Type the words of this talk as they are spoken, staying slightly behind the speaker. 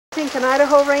I think in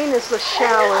Idaho rain is the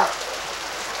shower.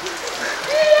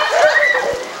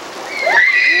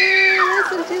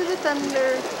 Listen to the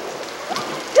thunder.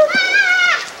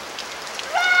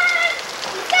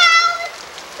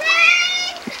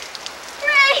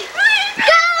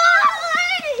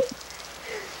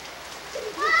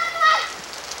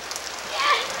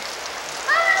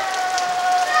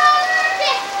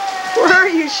 Where are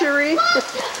you, Sharee?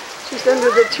 She's under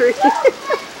the tree.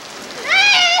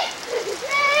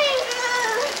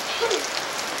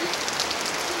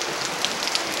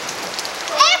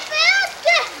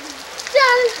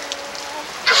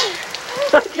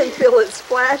 I can feel it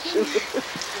splashing.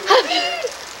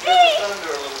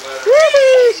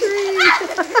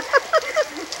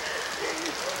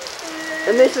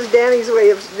 And this is Danny's way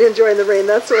of enjoying the rain.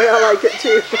 That's the way I like it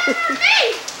too.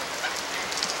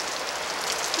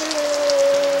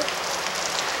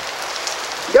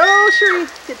 Go, Sharee.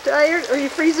 Get tired? Are you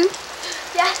freezing?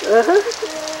 Yeah.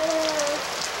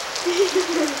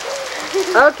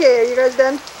 Okay, are you guys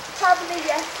done? Probably,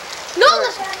 yes. No,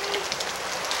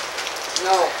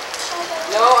 No.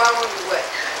 No, I want to wet.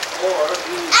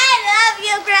 I love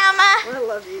you, Grandma. I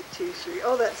love you too, Sharee.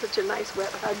 Oh, that's such a nice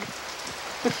wet hug.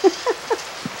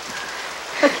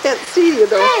 I can't see you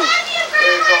though. I love you,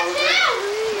 Grandma,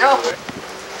 too. No.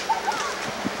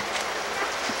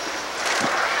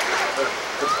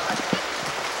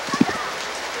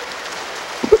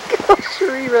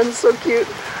 Sharee runs so cute.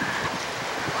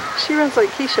 She runs like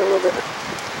Keisha a little bit.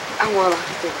 I want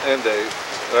to. And Dave.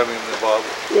 I mean, Bob.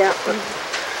 Yeah.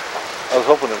 I was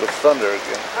hoping it was thunder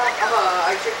again.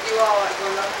 I tricked you all at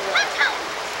going up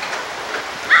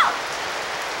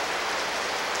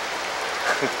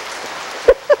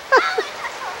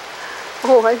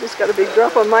Oh, I just got a big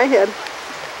drop on my head.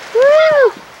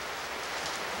 Woo!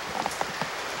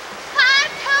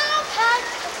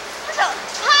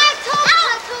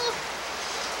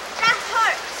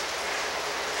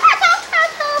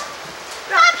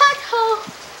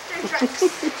 Okay.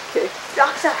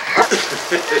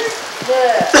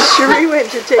 Sharee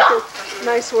went to take a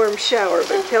nice warm shower,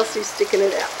 but Kelsey's sticking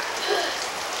it out.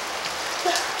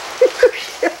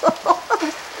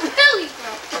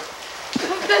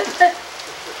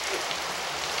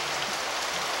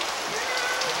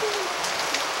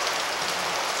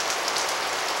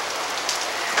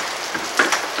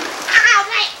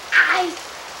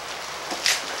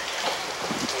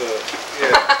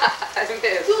 I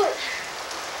missed.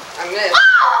 I missed.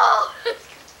 Oh!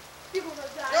 People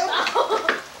are dying. I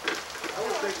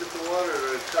would think that the water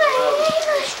would come out of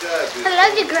the sky. I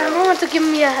love you, Grandma. Want to give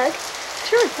me a hug?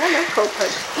 Sure, I love cold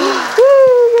hugs. Woo,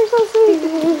 you're so sweet.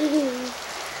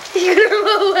 You're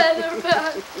gonna wet her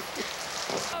back.